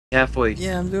Halfway.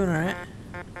 Yeah, I'm doing alright.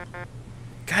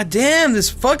 God damn, this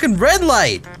fucking red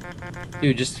light!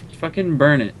 Dude, just fucking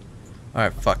burn it.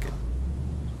 Alright, fuck it.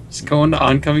 Just go into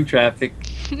oncoming traffic.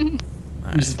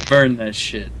 Right. Just burn that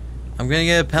shit. I'm gonna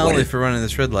get a penalty for running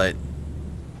this red light.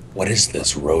 What is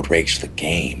this? Road Rage the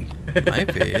game?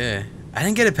 Might be, yeah. I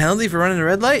didn't get a penalty for running the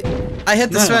red light? I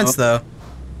hit the fence, though.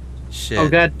 Shit. Oh,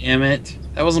 god damn it.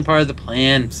 That wasn't part of the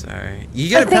plan. I'm sorry. You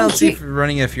get a penalty for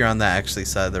running if you're on the actually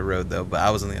side of the road, though, but I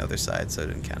was on the other side, so it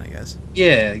didn't count, I guess.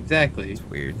 Yeah, exactly. It's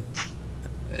weird.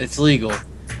 It's legal.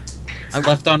 I'm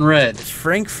left on red.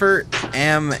 Frankfurt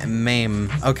am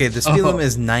Maim. Okay, the speed limit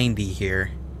is 90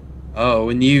 here. Oh,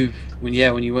 when you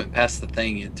went past the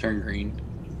thing, it turned green.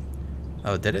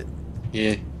 Oh, did it?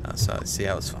 Yeah. Oh, so see,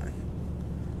 I was fine.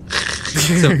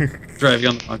 So, drive you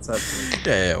on the wrong side.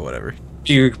 Yeah, whatever.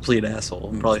 You're a complete asshole.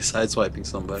 I'm probably sideswiping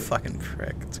somebody. Fucking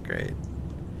prick. It's great.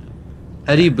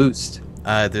 How do you boost?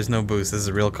 There's no boost. This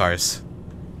is real cars.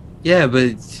 Yeah,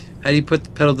 but how do you put the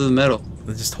pedal to the metal?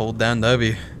 Just hold down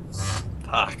W.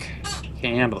 Fuck.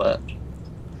 Can't handle that.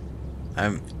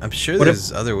 I'm sure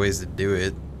there's other ways to do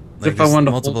it. Like, if I wanted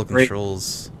to multiple hold brake?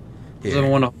 controls. I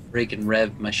don't want to brake and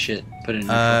rev my shit. Put it in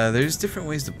neutral. There's different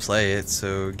ways to play it.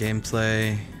 So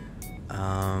gameplay,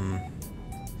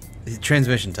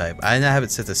 transmission type. I have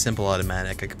it set to simple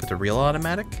automatic. I could put the real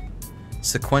automatic,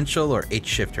 sequential, or H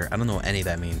shifter. I don't know what any of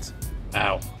that means.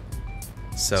 Ow.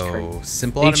 So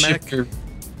simple H automatic shifter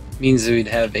means that we'd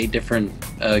have 8 different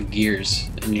gears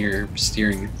in your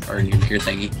steering or in your gear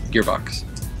thingy, gearbox.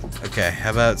 Okay,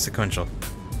 how about sequential?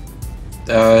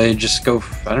 Just go.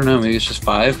 I don't know. Maybe it's just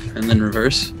 5 and then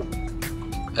reverse.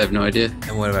 I have no idea.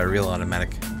 And what about real automatic?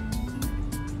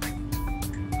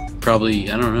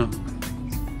 Probably. I don't know.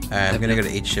 Alright, I'm gonna go to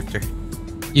H shifter.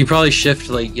 You probably shift,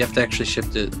 like, you have to actually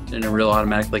shift it in a real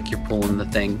automatic, like you're pulling the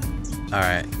thing.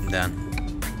 Alright, I'm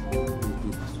done.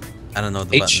 I don't know what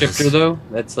the H button shifter, is. though,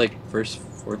 that's like first,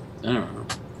 fourth, I don't know.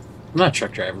 I'm not a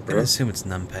truck driver, I'm bro. gonna assume it's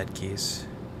numpad keys.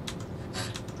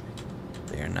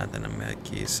 They are not the numpad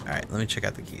keys. Alright, let me check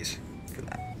out the keys for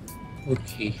that.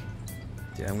 Okay.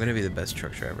 Dude, I'm gonna be the best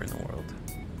truck driver in the world.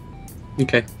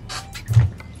 Okay.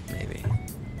 Maybe.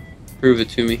 Prove it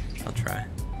to me. I'll try.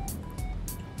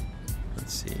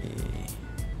 Let's see.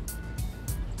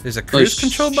 There's a cruise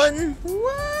control button?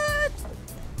 What?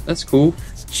 That's cool.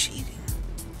 That's cheating.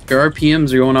 Your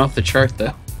RPMs are going off the chart,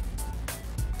 though.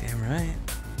 Damn right.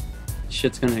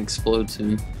 Shit's gonna explode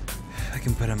soon. I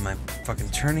can put on my fucking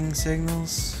turning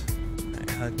signals.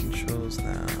 My HUD controls.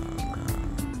 No.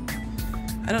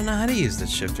 I don't know how to use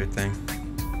this shifter thing.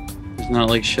 It's not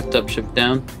like shift up, shift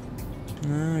down.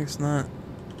 No, it's not.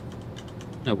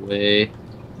 No way.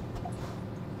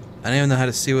 I don't even know how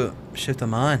to see what shift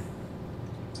I'm on.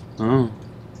 Oh.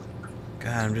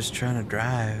 God, I'm just trying to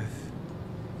drive.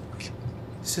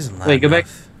 This isn't loud Wait, go back.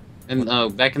 enough.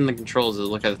 And back in the controls,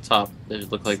 look at the top. There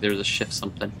look like there's a shift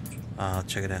something. I'll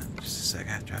check it out. Just a sec.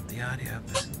 I have to drop the audio.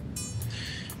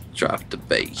 Drop the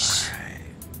bass. Alright.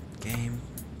 Game.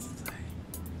 Play.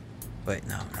 Wait,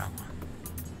 no, wrong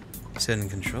one. Setting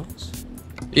controls?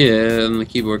 Yeah, and the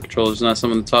keyboard controls, not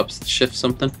some on the top. Shift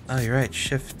something. Oh, you're right.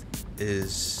 Shift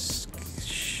is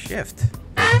shift.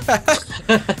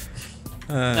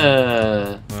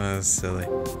 Well, that's silly.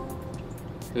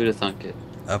 Who'd have thunk it?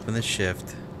 Up in the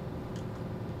shift.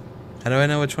 How do I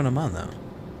know which one I'm on, though?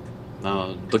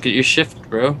 No, look at your shift,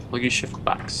 bro. Look at your shift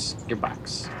box. Your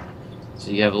box.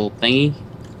 So you have a little thingy.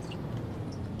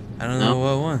 I don't know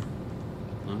what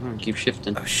one. Keep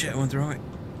shifting. Oh shit, I went the wrong way.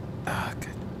 Ah, good.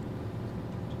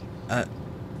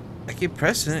 I keep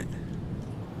pressing it.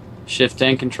 Shift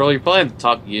and control. You're probably at the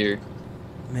top gear.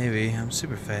 Maybe. I'm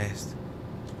super fast.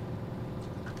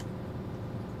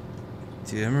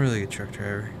 Dude, I'm a really good truck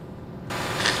driver.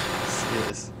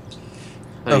 Yes.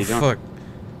 Oh, fuck.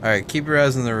 Alright, keep your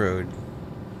eyes on the road.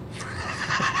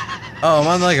 Oh, I'm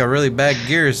on like a really bad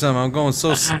gear or something. I'm going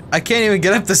so... I can't even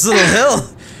get up this little hill.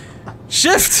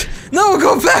 Shift! No,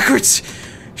 go backwards!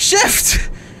 Shift!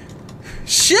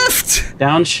 Shift!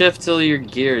 Downshift till your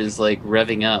gear is like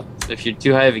revving up. If you're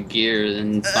too high of a gear,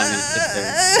 then it's not gonna sit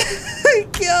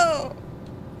there. Go!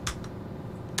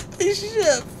 It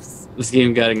shifts. This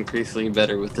game got increasingly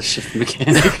better with the shift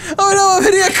mechanic. Oh no, I'm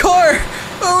hitting a car!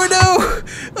 Oh no!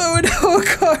 Oh no, a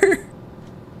car!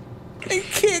 I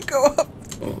can't go up.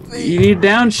 You need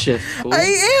downshift. Fool.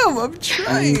 I am. I'm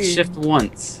trying. Shift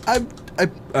once.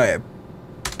 Alright.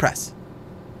 Press.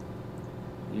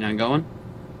 You not going?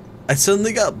 I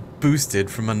suddenly got boosted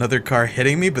from another car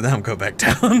hitting me, but then I'm going back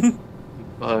down.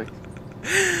 Fuck.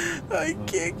 I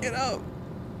can't get up.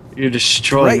 You're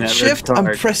destroying Right that shift. red car.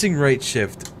 I'm pressing right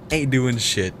shift. Ain't doing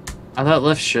shit. I thought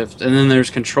left shift, and then there's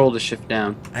control to shift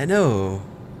down. I know.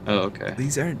 Oh, okay.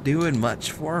 These aren't doing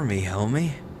much for me,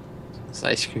 homie. This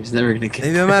ice cream's never gonna get.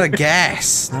 Maybe I'm out of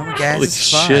gas. No gas Holy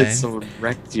is fine. shit! Someone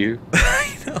wrecked you.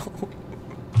 I know.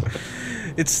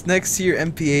 It's next to your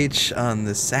MPH on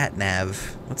the sat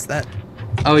nav. What's that?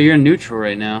 Oh, you're in neutral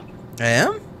right now. I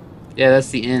am? Yeah, that's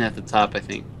the N at the top, I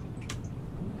think.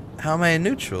 How am I in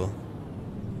neutral?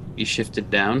 You shifted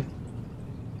down.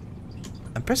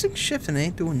 I'm pressing shift and it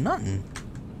ain't doing nothing.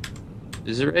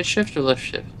 Is it right shift or left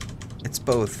shift? It's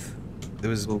both. There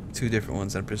was two different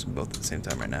ones. I'm pressing both at the same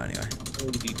time right now anyway.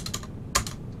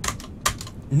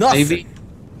 Nothing. Maybe.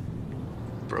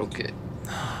 Broke it.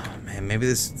 Man, maybe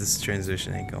this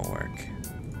transmission ain't gonna work.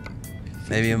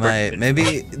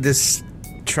 Maybe this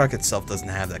truck itself doesn't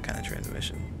have that kind of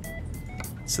transmission.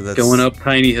 So that's Going up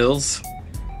tiny hills.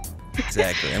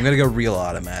 exactly. I'm gonna go real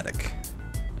automatic.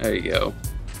 There you go.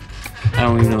 I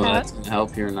don't even know if that's gonna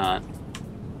help you or not.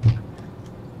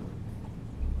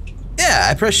 Yeah,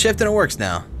 I press shift and it works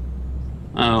now.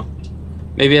 Oh.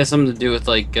 Maybe it has something to do with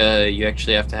like you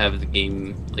actually have to have the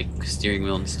game like steering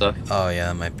wheel and stuff. Oh yeah,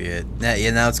 that might be it.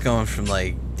 Yeah, now it's going from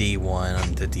like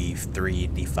D1 to D3,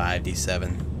 D5,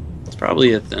 D7. That's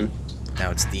probably it then.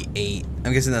 Now it's D8.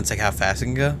 I'm guessing that's like how fast it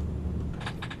can go?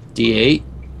 D8?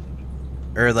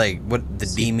 Or like what the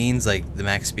D means, like the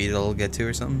max speed it'll get to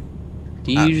or something?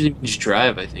 D usually means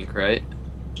drive, I think, right?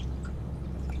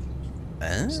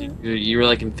 So you were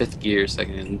like in 5th gear,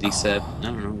 second in D7. I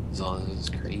don't know. This is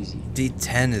crazy.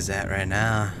 D10 is that right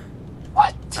now.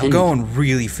 What? I'm going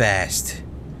really fast.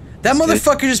 That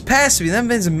motherfucker just passed me. That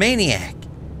man's a maniac.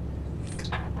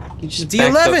 You just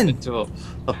D11 into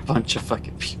a bunch of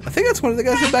fucking people. I think that's one of the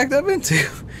guys I backed up into.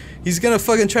 He's gonna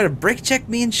fucking try to brake check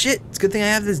me and shit. It's a good thing I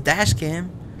have this dash cam.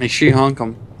 Make sure you honk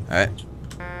him. Alright.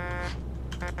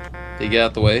 Did you get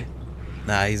out the way?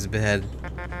 Nah, he's a bit ahead.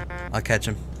 I'll catch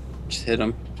him. Just hit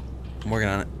him. I'm working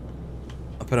on it.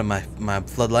 I'll put on my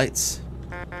floodlights.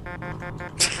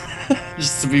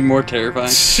 Just to be more terrifying.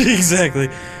 Exactly.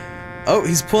 Oh,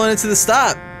 he's pulling it to the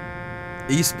stop.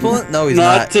 He's pulling. No, he's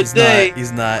not today.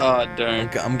 He's not. Oh darn!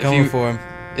 I'm coming for him.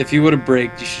 If you would have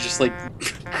braked, you should just like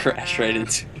crash right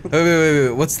into him.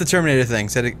 Wait. What's the Terminator thing?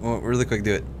 Said it really quick.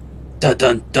 Do it. Dun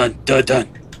dun dun dun dun.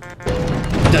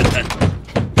 Dun dun.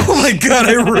 Oh my god!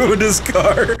 I ruined his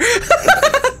car.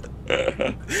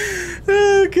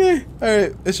 Okay. All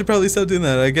right. I should probably stop doing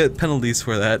that. I get penalties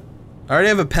for that. I already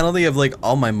have a penalty of like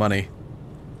all my money.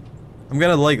 I'm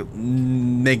gonna like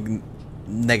make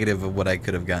negative of what I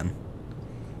could have gotten.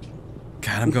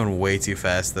 God, I'm going way too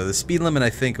fast though. The speed limit I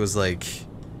think was like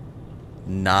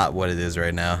not what it is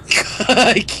right now.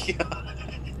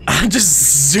 I'm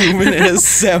just zooming in a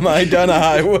semi down a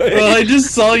highway. Well, I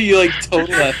just saw you like total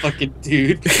that fucking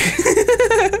dude.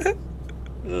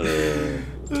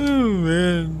 Oh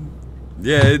man.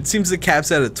 Yeah, it seems the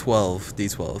cap's at a 12,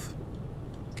 D12.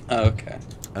 Oh, okay.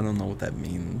 I don't know what that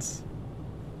means.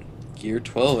 Gear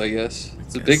 12, I guess.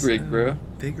 It's a big rig, bro.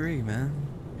 Big rig, man.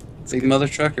 It's Big good. mother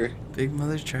trucker. Big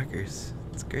mother truckers.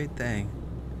 It's a great thing.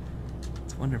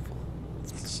 It's wonderful.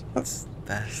 It's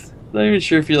best. I'm not even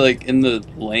sure if you're like in the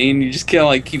lane. You just kind of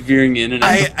like keep veering in and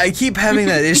out. I keep having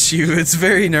that issue. It's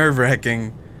very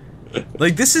nerve-wracking.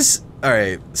 Like this is all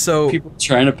right. So People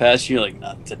trying to pass you, like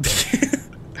not today.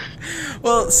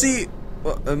 well, see,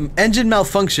 engine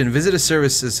malfunction. Visit a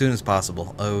service as soon as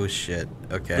possible. Oh shit.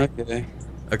 Okay. Okay.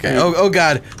 Okay. Oh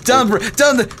god. Down.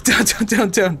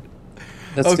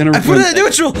 That's Oh, gonna I put it at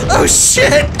neutral. Oh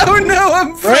shit. Oh no.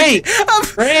 I'm Brake! I'm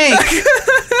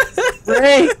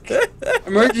Brake!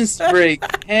 Emergency brake!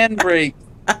 Handbrake!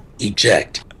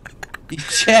 Eject.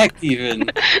 Eject even!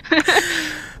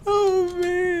 Oh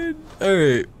man. All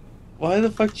right. Why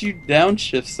the fuck did you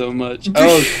downshift so much?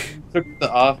 Oh, you took the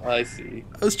off. I see.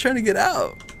 I was trying to get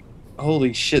out.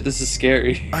 Holy shit, this is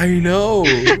scary. I know.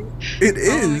 It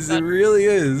is. It really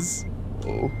is.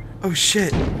 Oh. Oh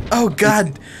shit. Oh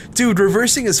god. Dude,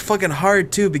 reversing is fucking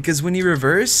hard too because when you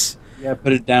reverse, Yeah,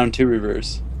 put it down to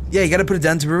reverse. yeah, you gotta put it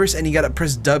down to reverse and you gotta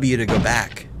press W to go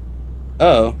back.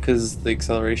 Oh, because the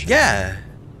acceleration. Yeah.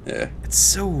 Yeah. It's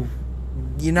so...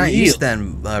 You're not used to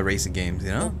them racing games, you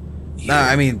know? Nah,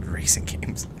 I mean racing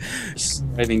games. Just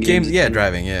driving Games, yeah,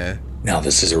 driving, yeah. Now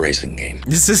this is a racing game.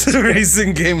 This is a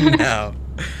racing game now.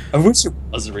 I wish it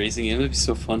was a racing game. That'd be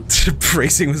so fun.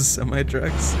 Racing with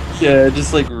semi-trucks. Yeah,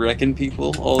 just like wrecking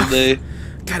people all day.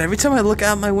 God, every time I look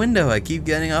out my window, I keep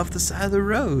getting off the side of the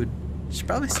road. Should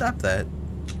probably stop that.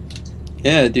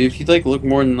 Yeah, dude, if you like look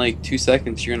more than like 2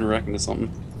 seconds, you're gonna wreck into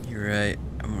something. You're right.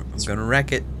 I'm gonna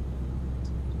wreck it.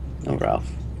 No, Ralph.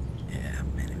 Yeah,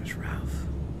 man, it was Ralph.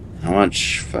 How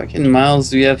much fucking miles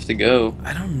do we have to go?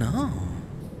 I don't know.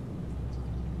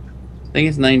 I think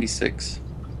it's 96.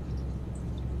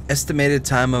 Estimated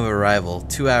time of arrival,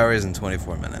 2 hours and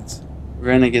 24 minutes.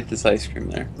 We're gonna get this ice cream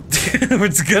there.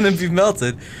 It's gonna be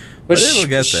melted, but it'll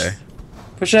get there.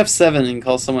 Push F7 and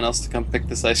call someone else to come pick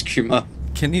this ice cream up.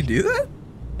 Can you do that?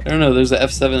 I don't know, there's a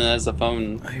F7 that has a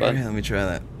phone. Oh, But yeah, let me try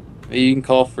that. you can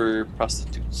call for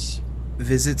prostitutes.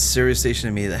 Visit service station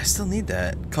immediately. I still need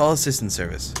that. Call assistant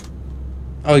service.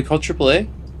 Oh, you called AAA?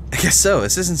 I guess so.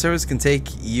 Assistant service can take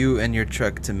you and your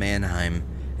truck to Mannheim.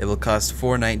 It will cost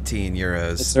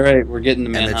 €419. That's alright, we're getting to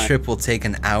Mannheim. And the trip will take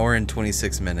an hour and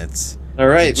 26 minutes.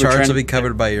 Alright, the charge will be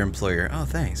covered by your employer. Oh,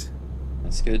 thanks.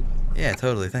 That's good. Yeah,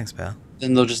 totally. Thanks, pal.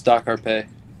 Then they'll just dock our pay.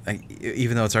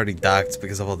 Even though it's already docked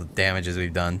because of all the damages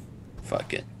we've done.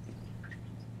 Fuck it.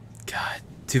 God.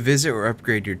 To visit or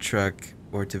upgrade your truck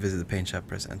or to visit the paint shop,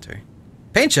 press enter.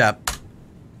 Paint shop?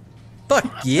 Fuck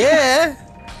yeah!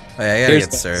 Oh, yeah, I gotta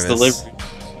get service. Delivery.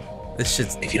 This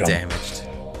shit's damaged.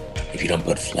 If you don't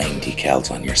put flame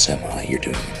decals on your semi, you're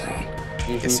doing it wrong.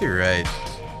 I guess you're right.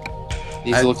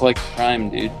 These look like crime,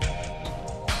 dude.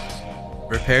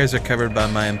 Repairs are covered by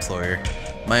my employer.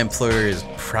 My employer is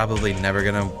probably never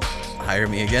gonna hire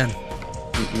me again.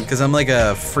 Because I'm like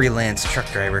a freelance truck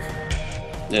driver.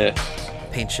 Yeah.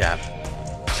 Paint shop.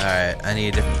 Alright, I need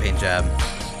a different paint job.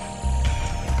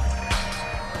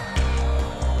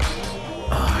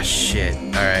 Oh shit.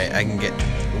 Alright, I can get...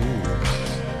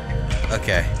 Ooh.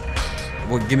 Okay.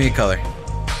 Well, give me a color.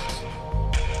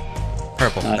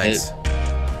 Purple, thanks.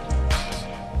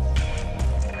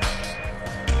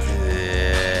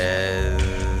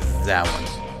 That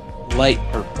one. Light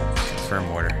purple. Confirm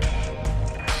order.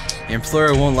 Your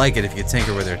employer won't like it if you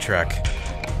tinker with their truck.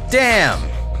 Damn! Is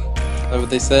that what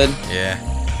they said? Yeah.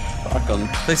 Fuck them.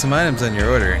 Place some items on your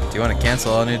order. Do you want to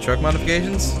cancel all new truck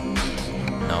modifications?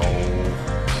 No.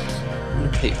 I'm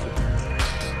gonna pay for it.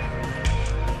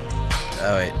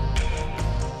 Oh, wait.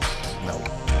 No.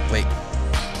 Wait.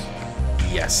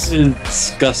 Yes.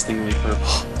 Disgustingly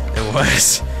purple. It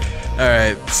was.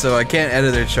 Alright, so I can't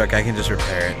edit their truck, I can just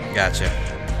repair it. Gotcha.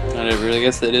 Whatever, I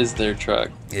guess it is their truck.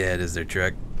 Yeah, it is their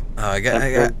truck. Oh, I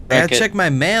gotta check my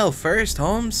mail first,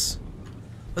 Holmes.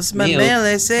 What's my mail,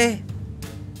 I say?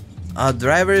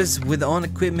 Drivers with own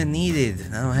equipment needed.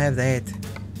 I don't have that.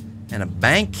 And a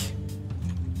bank?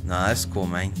 No, that's cool,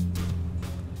 man.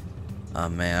 Oh,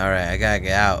 man, alright, I gotta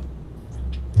get out.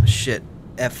 Shit.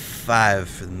 F5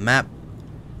 for the map.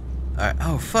 Alright,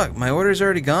 oh, fuck, my order's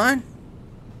already gone?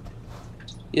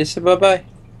 Yes, bye-bye.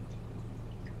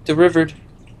 Delivered.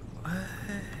 What?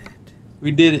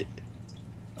 We did it.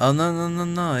 Oh,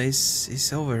 no.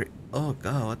 It's over. Oh,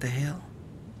 God, what the hell?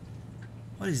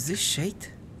 What is this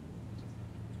shit?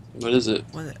 What is it?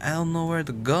 What? I don't know where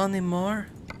to go anymore.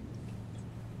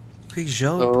 Quick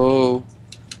joke. Oh.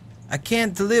 I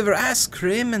can't deliver ice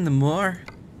cream anymore.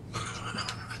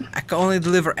 I can only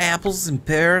deliver apples and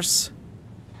pears.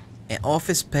 And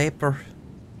office paper.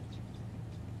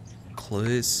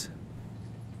 Clues.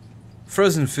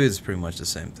 Frozen food is pretty much the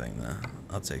same thing, though.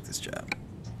 I'll take this job.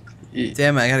 Yeah.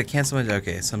 Damn it, I gotta cancel my job.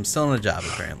 Okay, so I'm still on a job,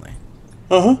 apparently.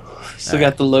 Still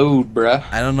got the load, bruh.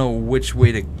 I don't know which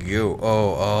way to go.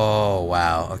 Oh,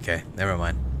 wow. Okay, never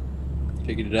mind.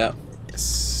 Figured it out.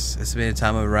 Yes. Estimated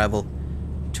time of arrival,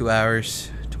 2 hours,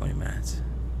 20 minutes.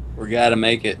 We gotta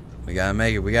make it. We gotta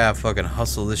make it. We gotta fucking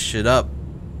hustle this shit up.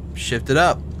 Shift it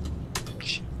up.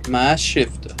 My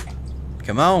shifter.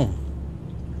 Come on.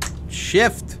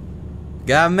 Shift.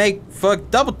 Gotta make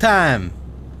double time.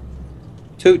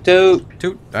 Toot toot.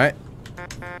 Toot. Alright.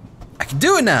 I can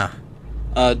do it now.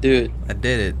 Do it. I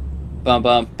did it. Bum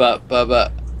bum ba ba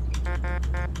ba.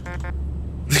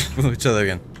 Each other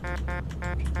again.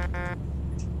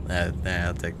 Nah,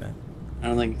 I'll take that. I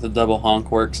don't think the double honk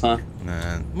works, huh?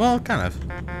 Nah, well, kind of.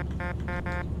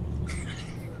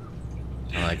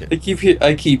 I like it.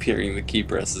 I keep hearing the key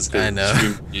presses. I know.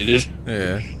 It's muted.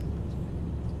 Yeah.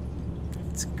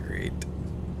 It's great.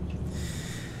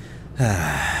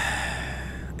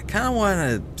 I kind of want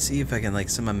to see if I can like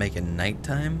somehow make it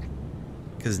nighttime,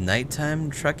 because nighttime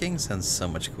trucking sounds so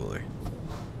much cooler.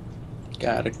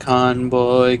 Got a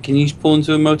convoy. Can you pull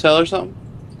into a motel or something?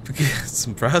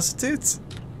 Some prostitutes?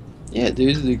 Yeah,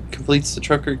 dude. It completes the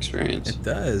trucker experience. It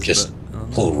does. Just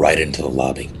pull right into the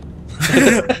lobby.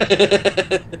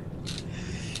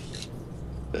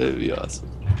 That'd be awesome.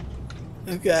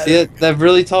 Okay. See that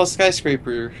really tall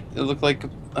skyscraper? It looked like a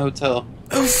hotel.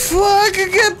 Oh fuck! I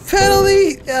got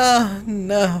penalty. Oh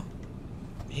no.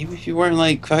 Maybe if you weren't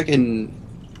like fucking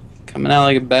coming out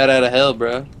like a bat out of hell,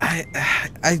 bro.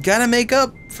 I gotta make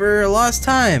up for lost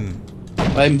time.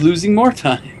 I'm losing more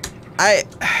time.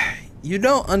 You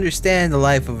don't understand the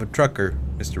life of a trucker,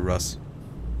 Mr. Russ.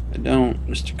 I don't,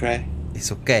 Mr. Cry.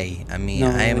 It's okay. I mean, No,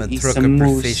 I am a he's trucker a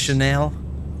moose. professional.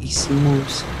 Eat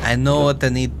moves. I know what I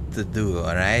need to do,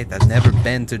 alright? I've never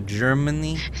been to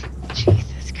Germany.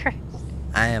 Jesus Christ.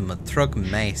 I am a truck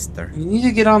master. You need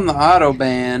to get on the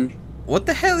autobahn. What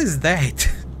the hell is that?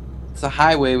 It's a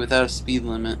highway without a speed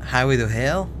limit. Highway to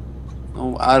hell?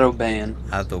 Oh, autobahn.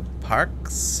 Auto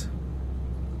parks?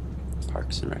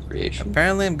 Parks and Recreation.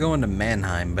 Apparently I'm going to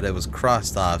Mannheim, but it was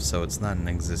crossed off, so it's not in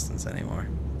existence anymore.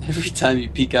 Every time you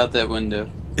peek out that window,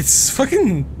 It's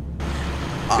fucking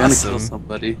you're gonna kill awesome.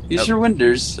 somebody. Use your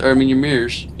windows, or I mean your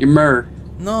mirrors. Your mirror.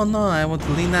 No, I want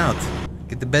to lean out.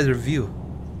 Get the better view.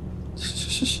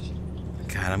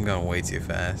 God, I'm going way too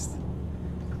fast.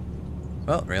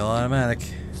 Well, real automatic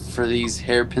For these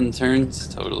hairpin turns,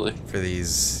 totally. for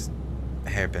these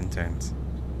hairpin turns.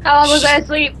 How long was I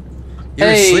asleep? You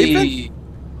were sleeping?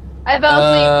 I fell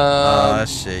asleep. Oh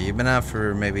shit, you've been out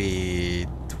for maybe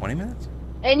 20 minutes?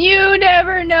 And you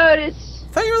never noticed.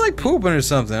 I thought you were like pooping or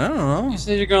something. I don't know. You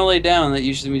said you're gonna lay down. That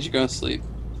usually means you're gonna sleep.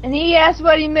 And he asked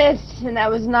what he missed, and that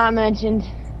was not mentioned.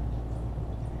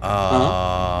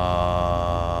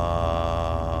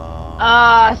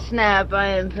 Ah, snap, I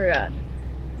am forgot.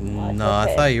 No, I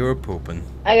okay. thought you were pooping.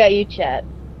 I got you, chat.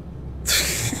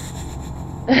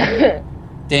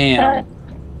 Damn,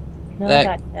 No, That-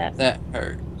 I got chat. that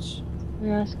hurts.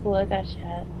 No, that's cool, I got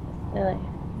chat. Really.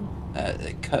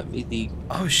 It cut me deep.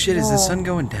 Oh shit, is the sun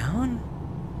going down?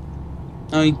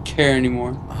 I don't even care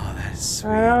anymore. Oh, that is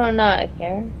sweet. I don't not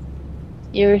care.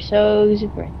 You were so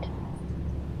exuberant.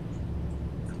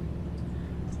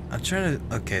 I'm trying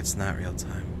to. Okay, it's not real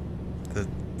time. The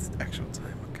actual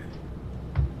time.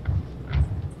 Okay.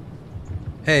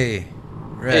 Hey,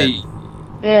 Red. Hey,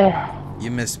 Yeah,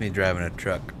 You missed me driving a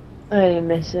truck. I didn't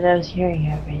miss it. I was hearing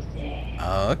everything.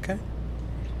 Oh, okay.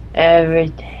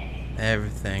 Everything.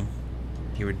 Everything.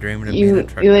 You were dreaming of being You a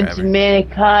truck went to driver.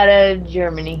 Manicata,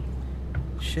 Germany.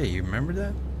 Shit, you remember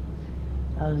that?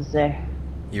 I was there.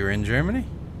 You were in Germany?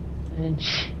 And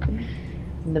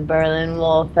the Berlin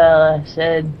Wall fella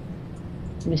said,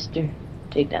 "Mister,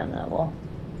 take down that wall."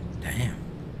 Damn.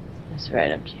 That's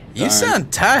right up to you. You Darn.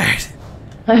 sound tired.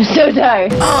 I'm so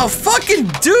tired. Oh, fucking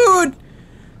dude!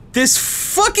 This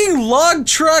fucking log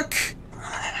truck?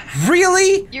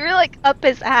 Really? You were like up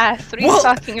his ass. What are you Well,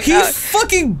 talking he about?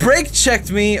 fucking brake checked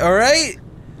me, alright?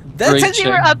 That's Brake Because you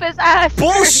were up his ass.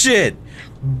 bullshit!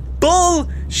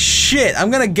 Bullshit! I'm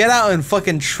gonna get out and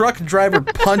fucking truck driver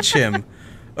punch him.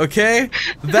 Okay?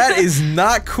 That is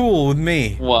not cool with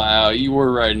me. wow, you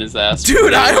were riding his ass.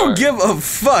 Dude, I don't give. give a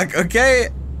fuck, okay?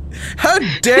 How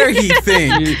dare he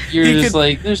think? You're he just could-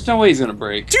 like, there's no way he's gonna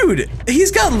break. Dude, he's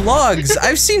got logs.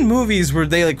 I've seen movies where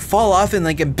they like fall off and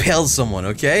like impale someone,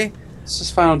 okay? It's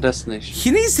just Final Destination. He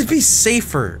needs to be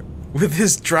safer with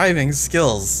his driving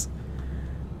skills.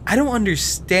 I don't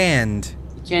understand.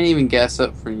 He can't even gas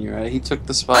up from you, right? He took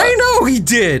the spot. I know he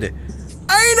did.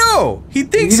 I know. He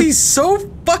thinks he's so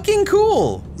fucking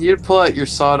cool. You had to pull out your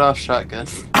sawed-off shotgun.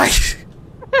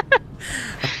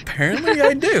 Apparently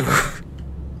I do.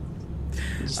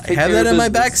 Just I take have care that of in my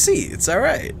business. back seat. It's all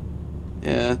right.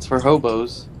 Yeah, it's for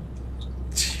hobos.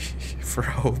 For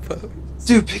hobo.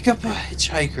 Dude, pick up a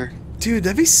hitchhiker. Dude,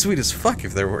 that'd be sweet as fuck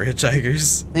if there were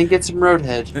hitchhikers. Then get some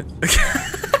roadhead.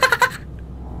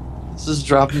 Let's just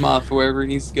drop him off wherever he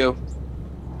needs to go.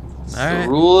 It's the Alright.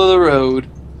 rule of the road.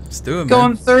 Let's do it, man.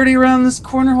 Going 30 around this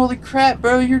corner, holy crap,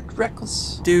 bro, you're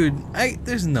reckless. Dude,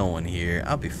 there's no one here.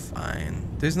 I'll be fine.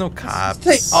 There's no cops.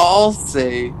 They all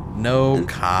say. No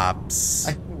cops.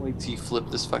 I can't wait till you flip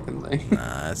this fucking thing.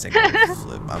 Nah, this ain't gonna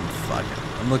flip.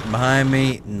 I'm looking behind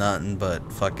me, nothing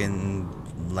but fucking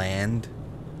land.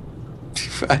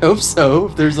 I hope so.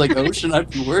 If there's like ocean, I'd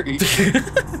be worried. Dude,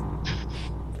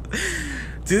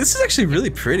 this is actually really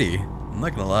pretty. I'm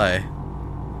not gonna lie.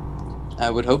 I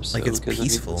would hope so. Like, it's because,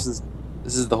 peaceful.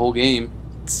 this is the whole game.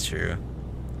 It's true.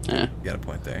 Yeah. You got a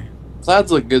point there.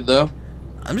 Clouds look good though.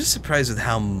 I'm just surprised with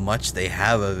how much they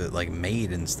have of it, like,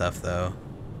 made and stuff, though.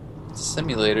 It's a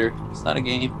simulator. It's not a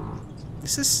game.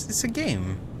 It's a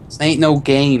game. This ain't no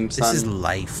game, son. This is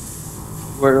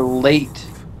life. We're late.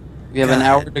 We have an God.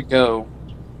 hour to go.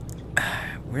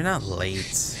 We're not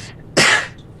late.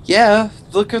 Yeah,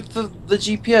 look at the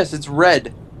GPS. It's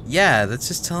red. Yeah, that's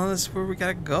just telling us where we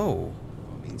gotta go.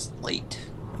 It means late.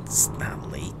 It's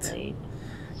not late. Late.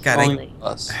 God, So I- late.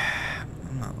 Us.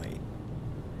 I'm not late.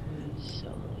 So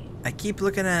late. I keep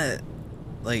looking at,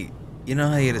 like, you know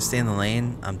how you gotta stay in the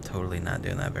lane? I'm totally not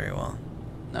doing that very well.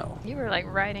 No. You were like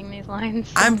writing these lines.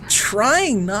 I'm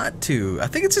trying not to. I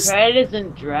think it's just, Brad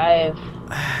doesn't drive.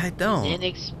 I He's don't.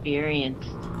 inexperienced.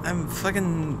 I'm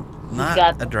fucking He's got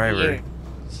not the a driver. fear.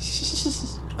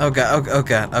 Oh god, oh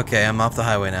god, okay, I'm off the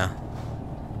highway now.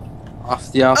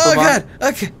 Off the Oh Autobahn. god!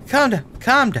 Okay, calm down,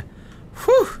 calm down.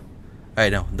 Whew!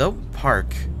 Alright, no, don't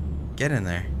park. Get in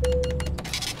there.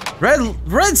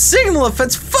 Red signal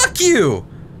offense, fuck you!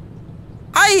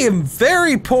 I am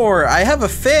very poor. I have a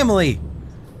family.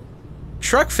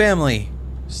 Truck family.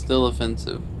 Still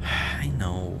offensive. I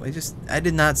know. I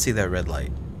did not see that red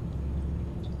light.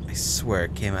 I swear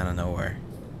it came out of nowhere.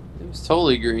 It was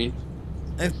totally green.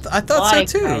 I thought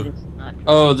so too.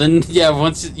 Oh, then yeah.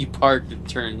 Once you parked, it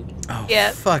turned. Oh,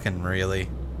 Yeah. fucking really?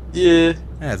 Yeah.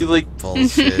 That's You like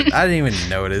bullshit. I didn't even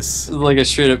notice. It's like a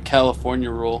straight up California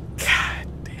roll. God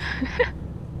damn.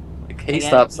 Like, hey,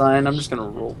 stop sign. I'm just gonna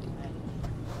roll.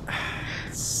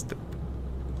 Stupid.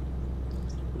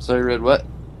 I'm sorry, Red. What?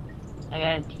 I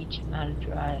gotta teach him how to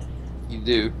drive. You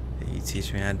do. You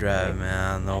teach me how to drive,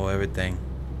 man. I know everything.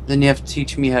 Then you have to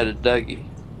teach me how to Dougie.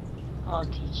 I'll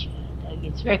teach you how to Doug.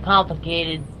 It's very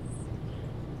complicated,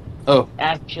 Oh,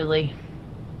 actually.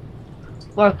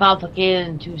 More complicated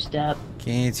than two-step.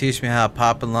 Can you teach me how to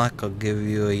pop and lock? I'll give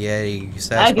you a Yeti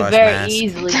Sasquatch I could very mask.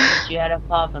 easily teach you how to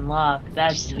pop and lock.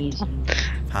 That's easy.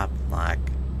 Pop and lock.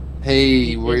 hey,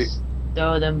 You where? just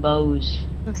throw them bows.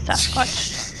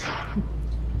 Sasquatch.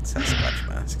 Sasquatch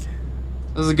mask.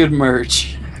 That was a good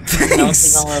merch. Thanks.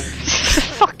 Bouncing all over.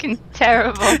 Fucking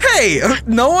terrible. Hey,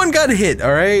 no one got hit,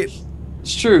 alright?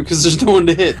 It's true, because there's no one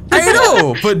to hit. I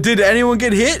know, but did anyone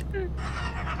get hit?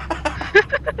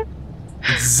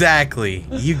 Exactly.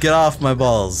 You get off my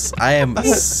balls. I'm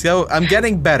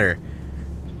getting better.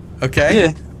 Okay?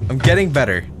 Yeah. I'm getting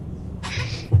better.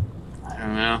 I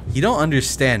don't know. You don't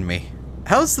understand me.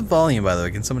 How's the volume, by the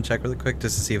way? Can someone check really quick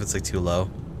just to see if it's like too low?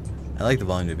 I like the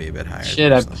volume to be a bit higher.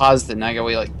 Shit, I personally. paused it and I gotta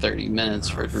wait like 30 minutes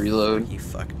for it to reload. You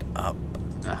fucked up.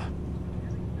 Ah.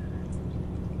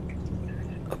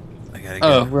 Oh, I gotta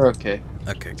Oh, go. we're okay.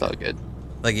 Okay. It's all good.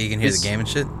 Like you can hear the game and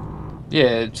shit?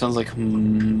 Yeah, it sounds like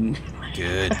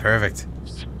Good. Perfect.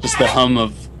 just the hum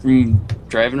of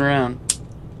driving around.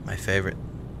 My favorite.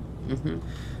 Hmm.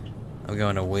 I'm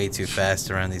going way too fast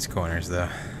around these corners, though.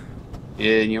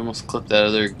 Yeah, and you almost clipped that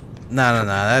other. No.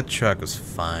 That truck was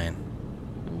fine.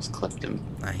 You almost clipped him.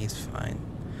 Nah, he's fine.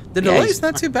 The Yeah, delay's he's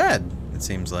not too bad, it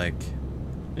seems like.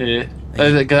 Yeah.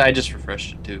 I just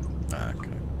refreshed it too. Okay.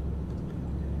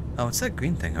 Oh, what's that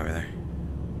green thing over there?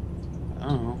 I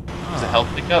don't know. It's a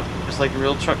health pickup, just like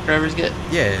real truck drivers get.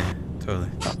 Yeah, totally.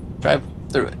 Drive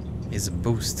through it. It's a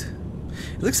boost.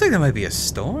 It looks like there might be a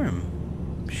storm.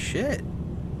 Shit.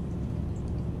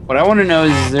 What I want to know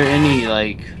is there any,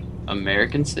 like,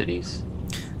 American cities?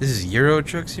 This is Euro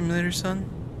Truck Simulator, son?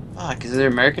 Fuck, is there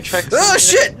American trucks? Oh,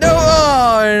 shit! No!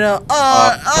 Oh, no!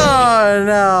 Oh,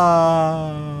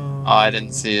 no! Oh, I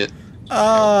didn't see it.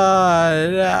 Oh,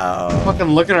 no! Fucking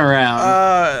looking around.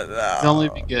 Oh, no! It'd only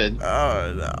be good.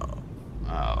 Oh, no.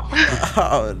 Oh.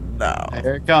 Oh, no.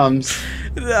 Here it comes.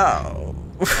 No.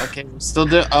 Okay, we're still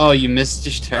doing. Oh, you missed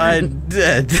your turn. I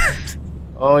did.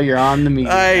 Oh, you're on the medium.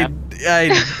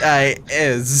 I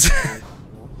is.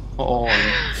 Oh,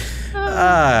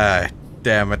 Ah,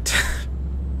 damn it.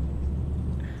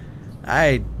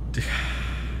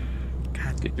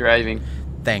 God, good driving.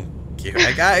 thank you.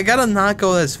 I gotta not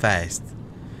go as fast.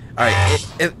 Alright,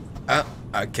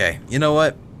 okay. You know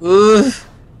what? Ugh.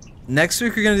 Next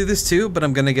week we're gonna do this too, but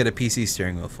I'm gonna get a PC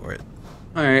steering wheel for it.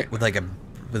 Alright. With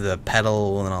a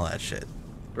pedal and all that shit.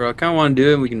 Bro, I kind of want to do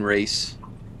it and we can race.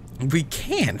 We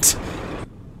can't.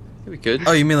 We could.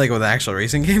 Oh, you mean like with an actual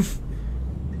racing game?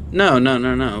 No.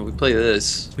 We play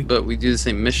this, but we do the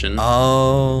same mission.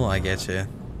 Oh, I get you.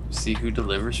 See who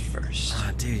delivers first.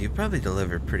 Oh, dude, you probably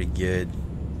deliver pretty good.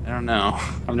 I don't know.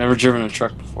 I've never driven a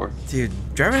truck before. Dude,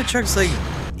 driving a truck's like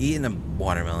eating a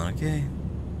watermelon, okay?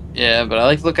 Yeah, but I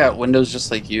like to look out windows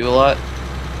just like you a lot.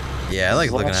 Yeah, I like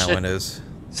There's a lot looking of out shit. windows.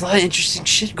 There's a lot of interesting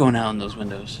shit going out in those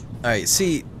windows. Alright,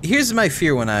 see, here's my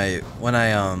fear when I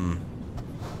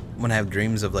have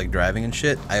dreams of like driving and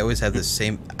shit. I always have the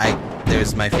same.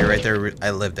 There's my fear right there. I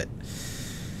lived it.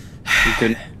 You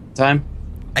couldn't time?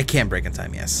 I can't break in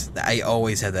time. Yes, I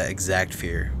always have that exact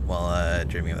fear while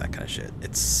dreaming of that kind of shit.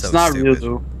 It's so It's not stupid.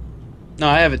 real though. No,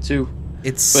 I have it too.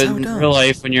 It's But so in dumb. real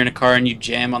life, when you're in a car and you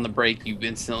jam on the brake, you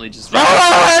instantly just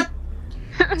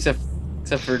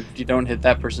except for you don't hit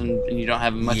that person and you don't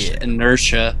have much Yeah.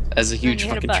 inertia as a you huge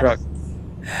hit a fucking bus. truck.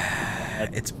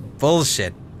 It's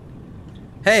bullshit.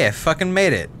 Hey, I fucking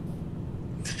made it.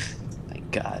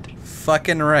 Thank God.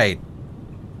 Fucking right.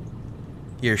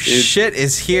 Your Dude. shit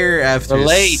is here after We're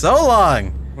late. so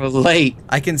long. We're late.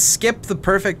 I can skip the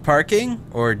perfect parking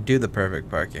or do the perfect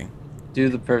parking. Do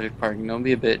the perfect parking. Don't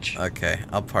be a bitch. Okay,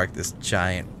 I'll park this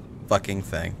giant fucking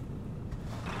thing.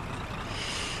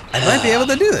 I might be able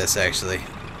to do this, actually.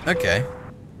 Okay.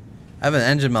 I have an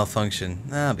engine malfunction.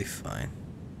 I'll be fine.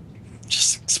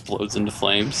 Just explodes into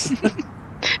flames.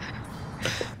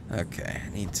 Okay, I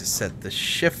need to set the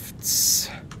shifts.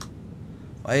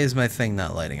 Why is my thing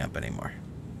not lighting up anymore?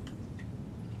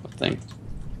 What thing?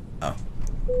 Oh.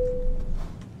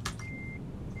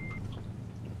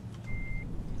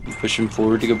 You push him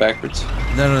forward to go backwards?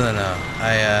 No.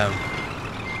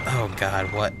 Oh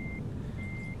God, what?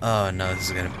 Oh no, this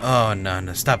is gonna. Oh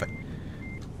no, stop it.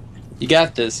 You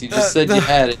got this. You just said you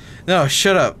had it. No,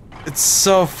 shut up. It's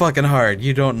so fucking hard.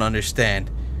 You don't understand.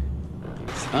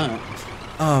 It's not.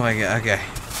 Oh my God. Okay.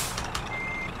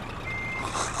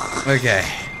 Okay.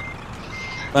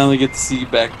 Finally get to see you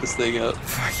back this thing up.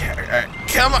 Fuck yeah. Alright.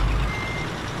 Come on.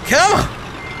 Come on.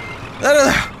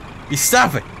 No. You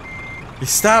stop it. You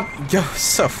stop. Yo,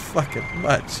 so fucking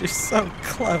much. You're so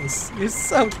close. You're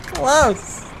so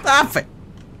close. Stop it.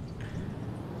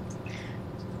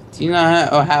 Do you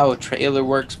know how a trailer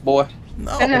works, boy?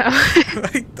 No. I know.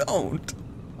 I don't.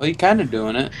 Well, you're kind of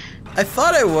doing it. I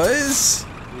thought I was.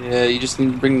 Yeah, you just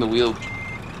need to bring the wheel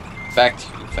back to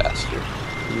you faster.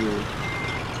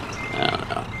 I don't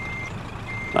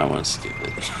know. I want to skip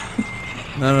it.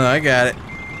 No, I got it.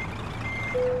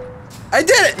 I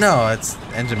did it! No, it's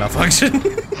engine malfunction.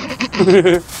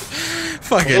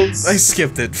 Fuck it. I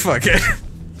skipped it. Fuck it.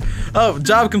 Oh,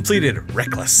 job completed.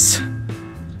 Reckless.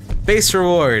 Base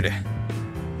reward.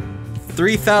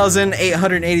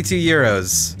 3,882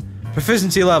 euros.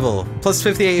 Proficiency level, plus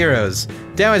 58 euros.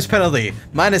 Damage penalty,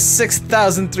 minus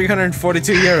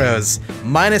 6,342 euros.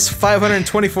 Minus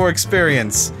 524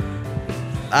 experience.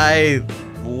 I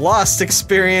lost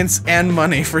experience and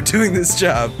money for doing this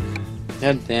job.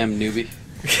 God damn newbie.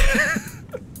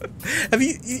 Have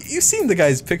you've seen the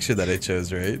guy's picture that I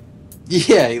chose, right?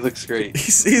 Yeah, he looks great.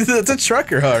 He's a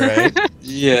trucker, alright.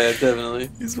 Yeah, definitely.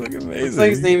 He's fucking Looks amazing.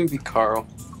 like his name would be Carl.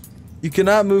 You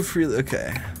cannot move freely.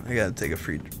 Okay, I gotta take a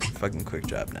free fucking quick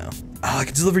job now. Oh, I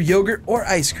can deliver yogurt or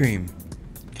ice cream.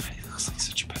 God, he looks like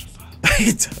such a pedophile.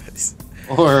 He does.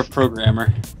 Or a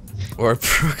programmer. Or a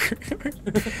programmer.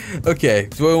 Okay,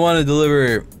 do I want to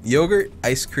deliver yogurt,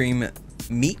 ice cream,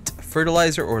 meat,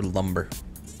 fertilizer, or lumber?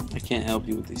 I can't help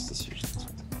you with these decisions.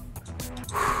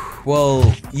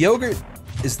 Well, yogurt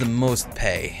is the most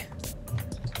pay.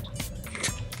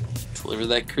 Deliver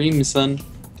that cream, son.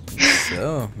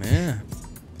 So, yeah.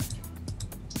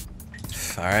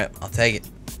 Alright, I'll take it.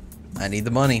 I need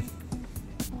the money.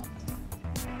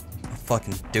 I'll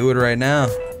fucking do it right now.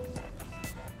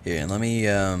 Here, let me,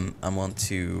 I want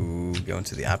to go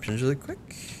into the options really quick.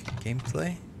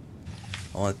 Gameplay.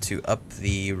 I want to up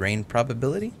the rain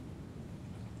probability.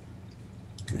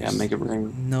 Yeah, make it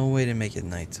rain. No way to make it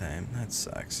nighttime. That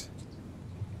sucks.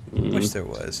 Wish there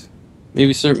was.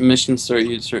 Maybe certain missions start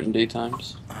you at certain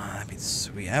daytimes. Oh, that'd be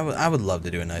sweet. I would love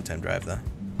to do a nighttime drive though.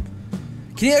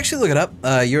 Can you actually look it up?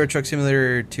 Euro Truck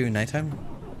Simulator 2 nighttime?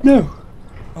 No.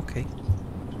 Okay.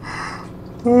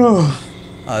 Oh,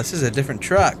 this is a different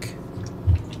truck.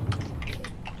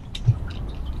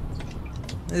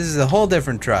 This is a whole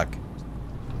different truck.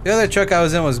 The other truck I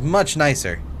was in was much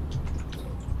nicer.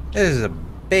 This is a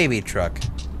baby truck.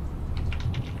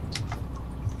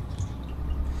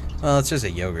 Well, it's just a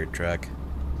yogurt truck.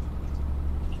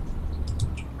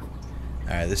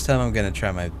 Alright, this time I'm gonna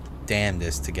try my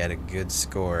damnedest to get a good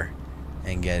score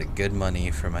and get good money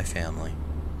for my family.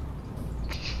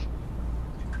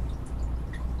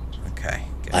 Okay,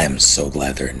 good. I am so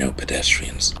glad there are no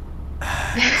pedestrians.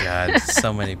 God,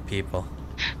 so many people.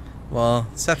 Well,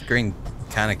 Seth Green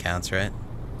kinda counts, right?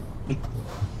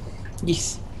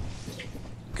 Yes.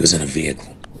 Goes in a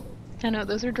vehicle. I know,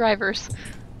 those are drivers.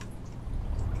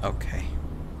 Okay.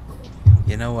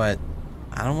 You know what?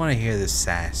 I don't want to hear this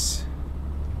sass.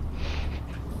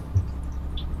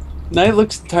 Night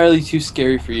looks entirely too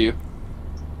scary for you.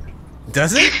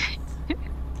 Does it?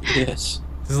 Yes.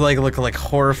 Does it like look like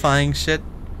horrifying shit?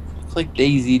 It's like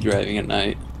Daisy driving at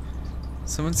night.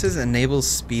 Someone says enable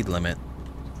speed limit.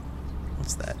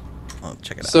 What's that? Oh,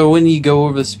 check it out. So when you go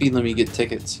over the speed limit, you get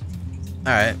tickets.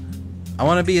 Alright. I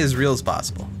want to be as real as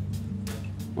possible.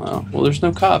 Wow. Well, there's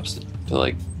no cops to,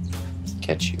 like,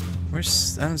 catch you. I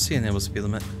don't see enable speed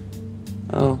limit.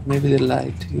 Oh, maybe they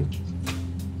lied to you.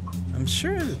 I'm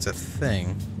sure it's a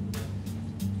thing.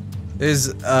 There's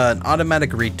an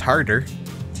automatic retarder.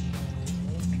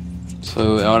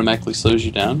 So it automatically slows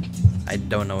you down? I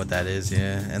don't know what that is,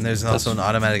 yeah. And there's also an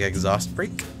automatic exhaust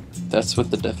brake. That's what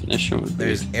the definition would be.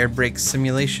 There's air brake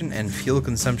simulation and fuel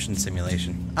consumption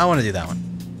simulation. I want to do that one.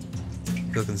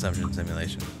 Fuel consumption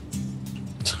simulation.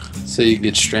 So you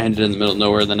get stranded in the middle of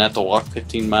nowhere, then have to walk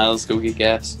 15 miles to go get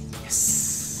gas.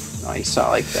 Yes. Nice, I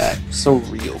like that. So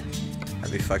real.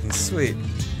 That'd be fucking sweet.